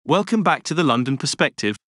Welcome back to the London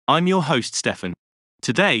Perspective. I'm your host, Stefan.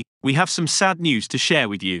 Today, we have some sad news to share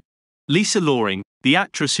with you. Lisa Loring, the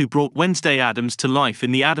actress who brought Wednesday Addams to life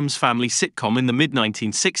in the Addams Family sitcom in the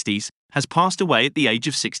mid-1960s, has passed away at the age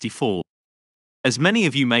of 64. As many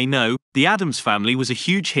of you may know, the Addams Family was a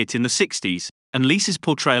huge hit in the 60s, and Lisa's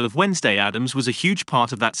portrayal of Wednesday Addams was a huge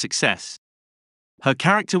part of that success. Her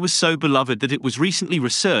character was so beloved that it was recently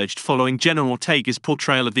resurged following Jenna Ortega's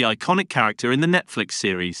portrayal of the iconic character in the Netflix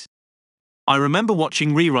series. I remember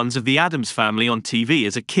watching reruns of The Addams Family on TV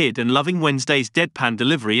as a kid and loving Wednesday's deadpan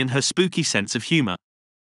delivery and her spooky sense of humor.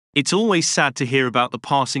 It's always sad to hear about the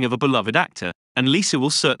passing of a beloved actor, and Lisa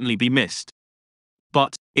will certainly be missed.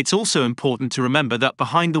 But it's also important to remember that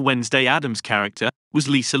behind the Wednesday Addams character was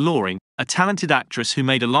Lisa Loring, a talented actress who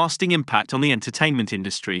made a lasting impact on the entertainment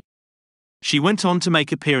industry. She went on to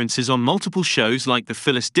make appearances on multiple shows like The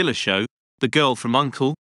Phyllis Diller Show, The Girl from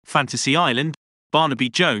U.N.C.L.E., Fantasy Island, Barnaby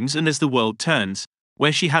Jones and As the World Turns,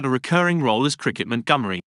 where she had a recurring role as Cricket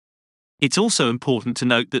Montgomery. It's also important to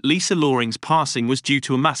note that Lisa Loring's passing was due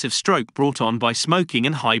to a massive stroke brought on by smoking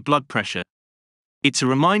and high blood pressure. It's a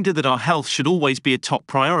reminder that our health should always be a top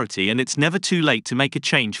priority and it's never too late to make a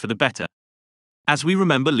change for the better. As we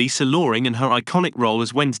remember Lisa Loring and her iconic role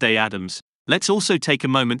as Wednesday Addams, let's also take a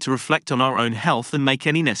moment to reflect on our own health and make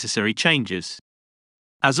any necessary changes.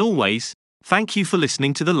 As always, thank you for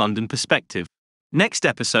listening to the London Perspective. Next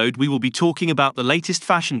episode we will be talking about the latest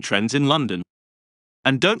fashion trends in London.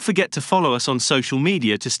 And don't forget to follow us on social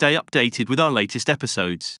media to stay updated with our latest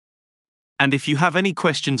episodes. And if you have any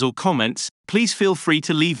questions or comments, please feel free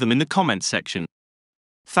to leave them in the comments section.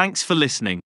 Thanks for listening.